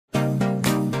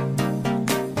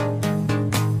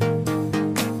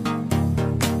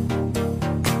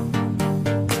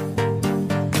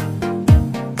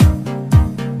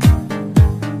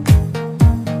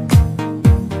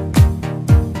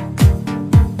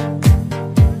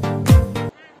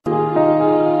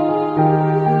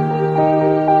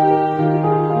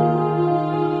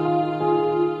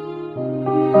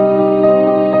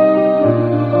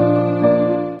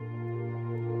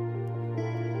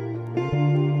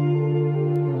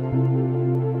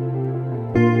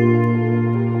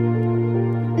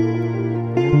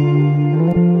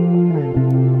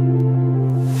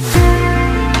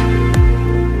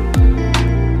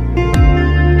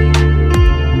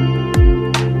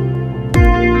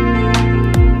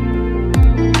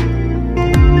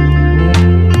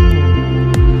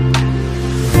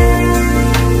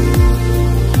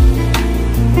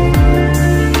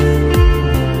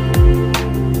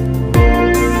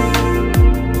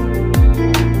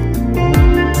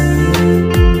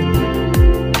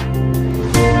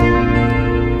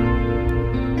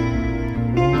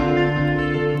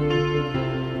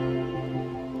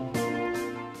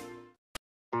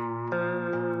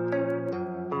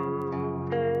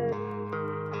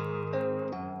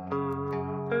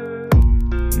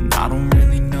I don't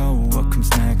really know what comes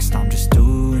next. I'm just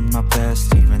doing my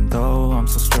best, even though I'm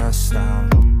so stressed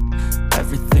out.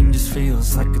 Everything just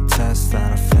feels like a test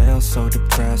that I fail, so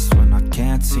depressed when I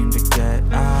can't seem to get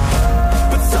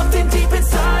out. But something deep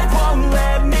inside won't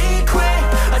let me quit.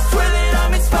 I swear that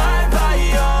I'm inspired by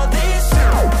all this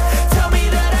shit. Tell me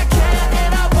that I can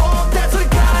and I won't. That's what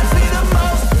guides me the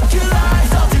most. Your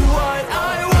lies, I'll do what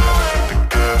I want.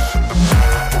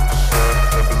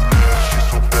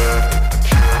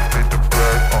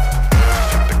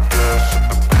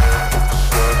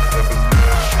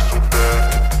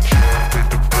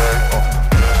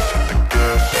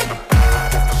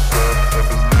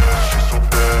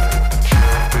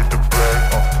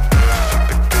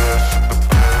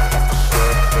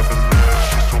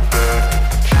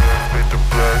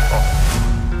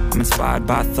 Inspired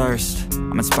by thirst,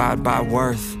 I'm inspired by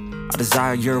worth. I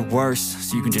desire your worst,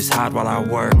 so you can just hide while I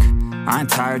work. I ain't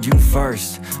tired, you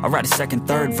first. I'll write a second,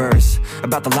 third verse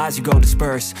about the lies you go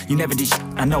disperse. You never did shit,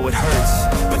 I know it hurts.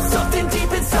 But something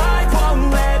deep inside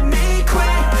won't let me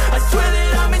quit. I swear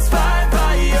that I'm inspired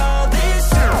by all this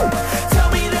shit. Tell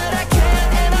me that I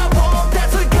can and I won't.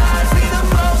 That's what guides me the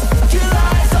most. Your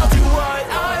lies, I'll do what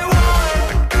I want.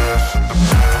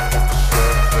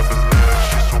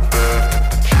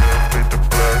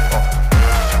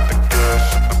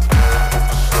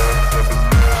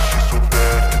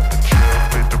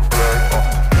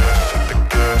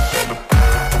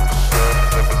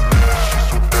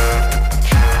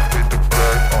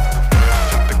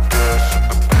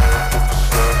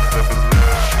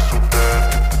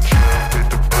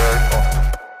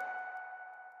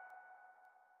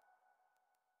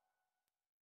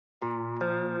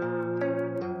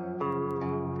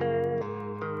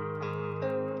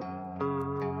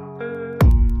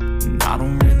 I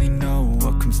don't really know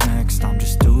what comes next. I'm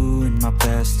just doing my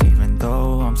best, even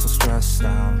though I'm so stressed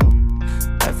out.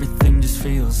 Everything just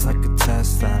feels like a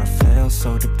test that I fail,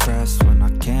 so depressed when I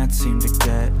can't seem to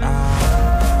get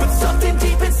out. But something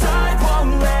deep inside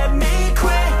won't let me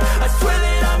quit. I swear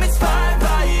that I'm inspired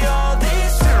by all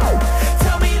this shit.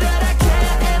 Tell me that I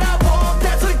can and I won't.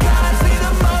 That's what guides me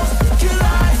the most. Your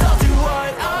lies, I'll do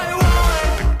what I want.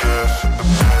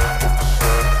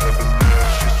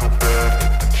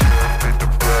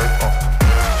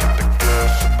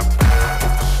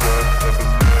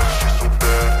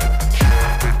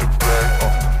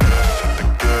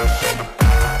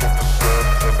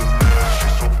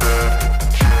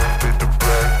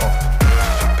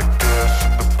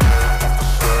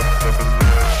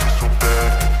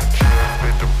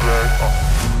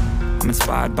 I'm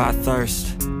inspired by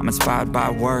thirst, I'm inspired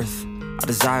by worth. I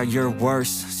desire your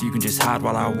worst, so you can just hide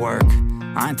while I work.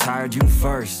 I ain't tired, you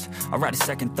first. I'll write a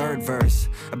second, third verse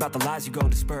about the lies you go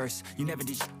disperse. You never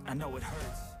did shit, I know it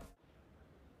hurts.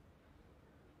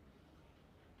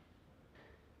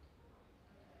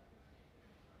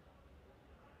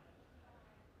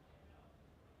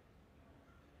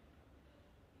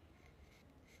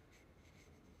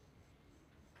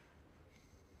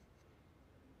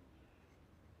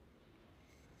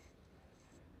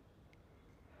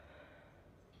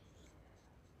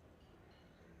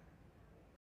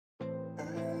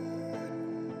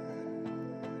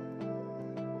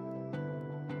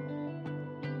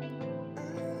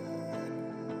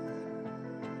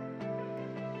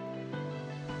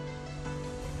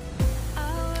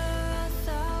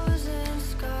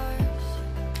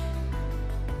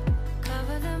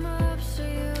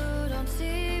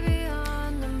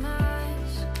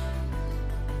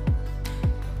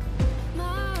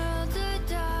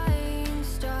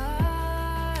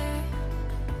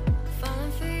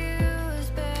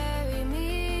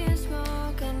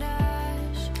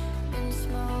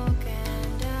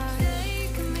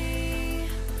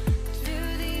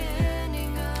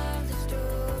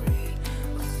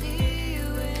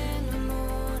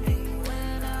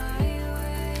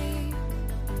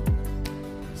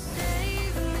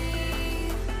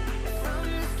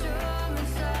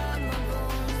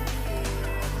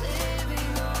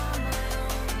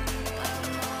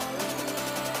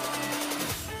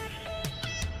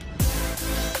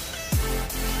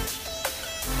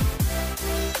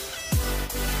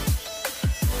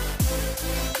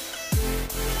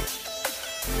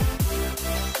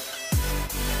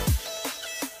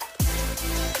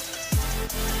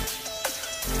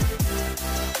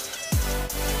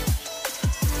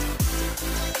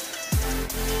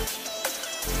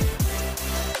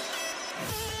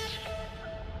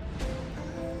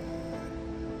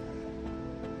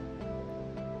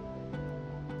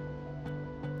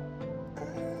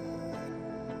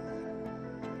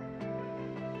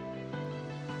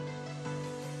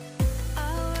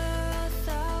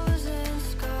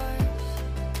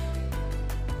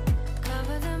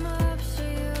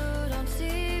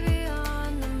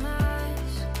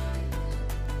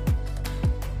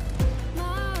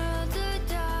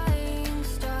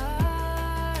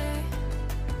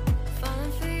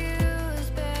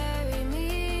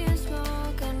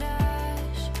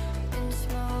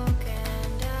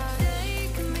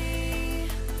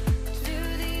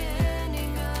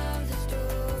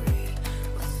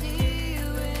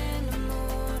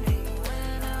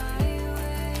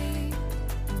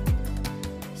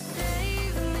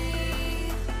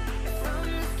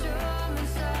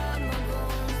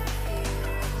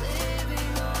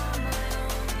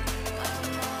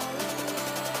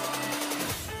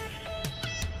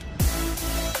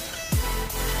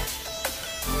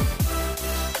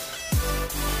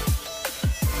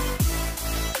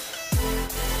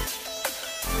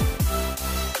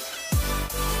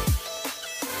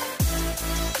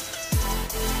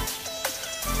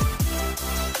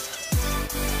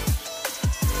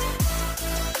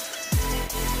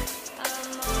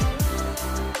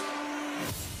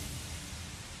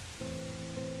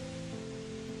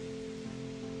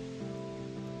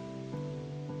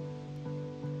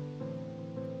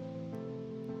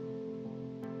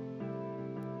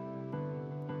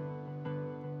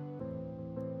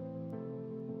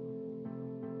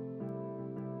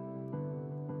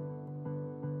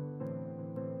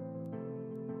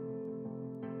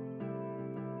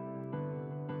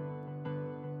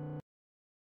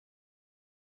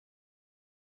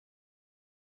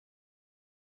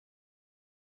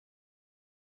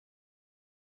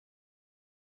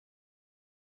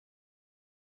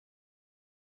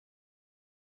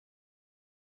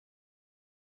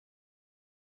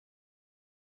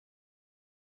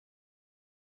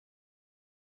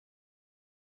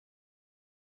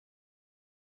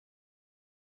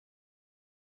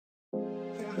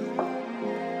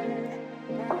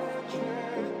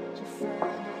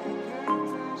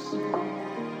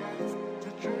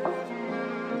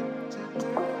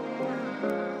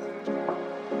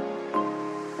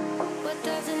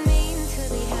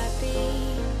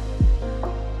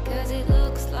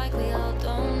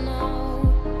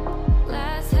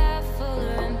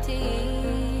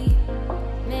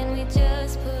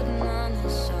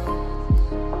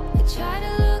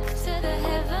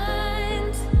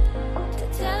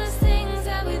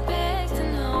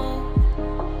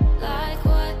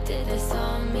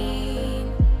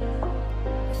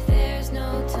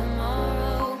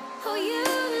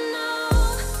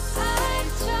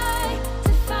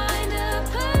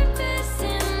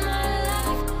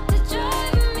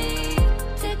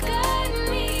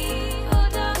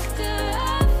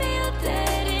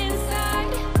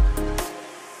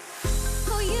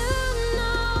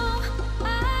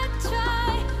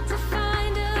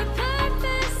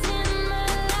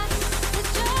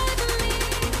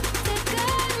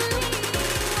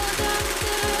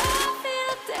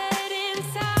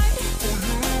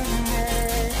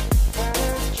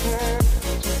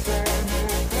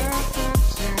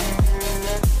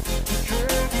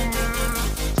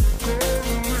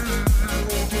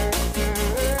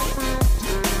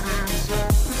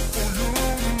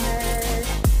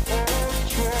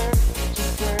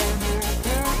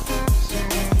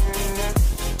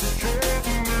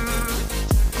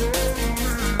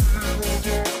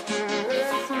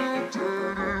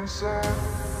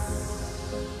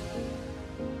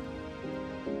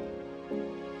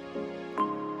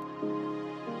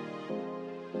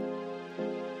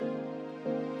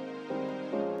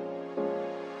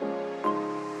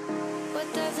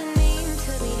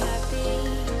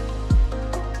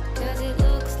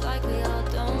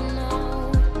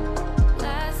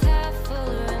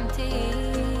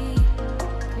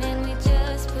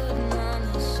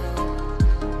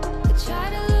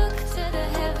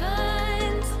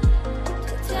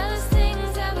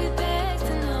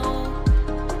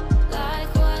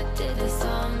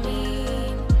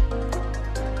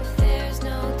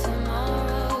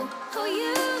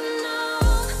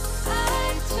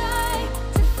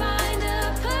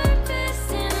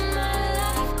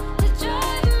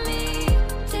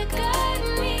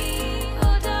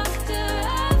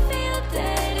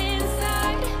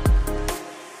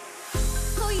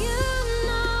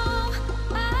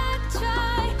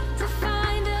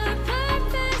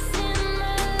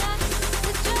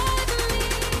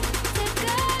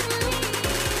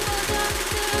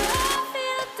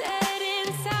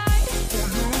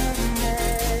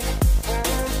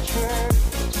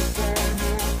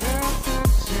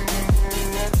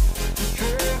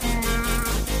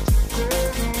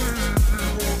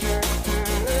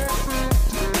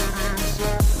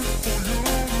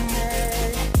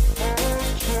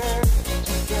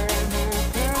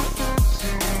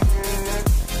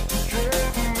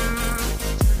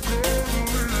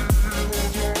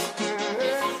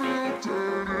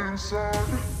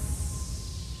 inside.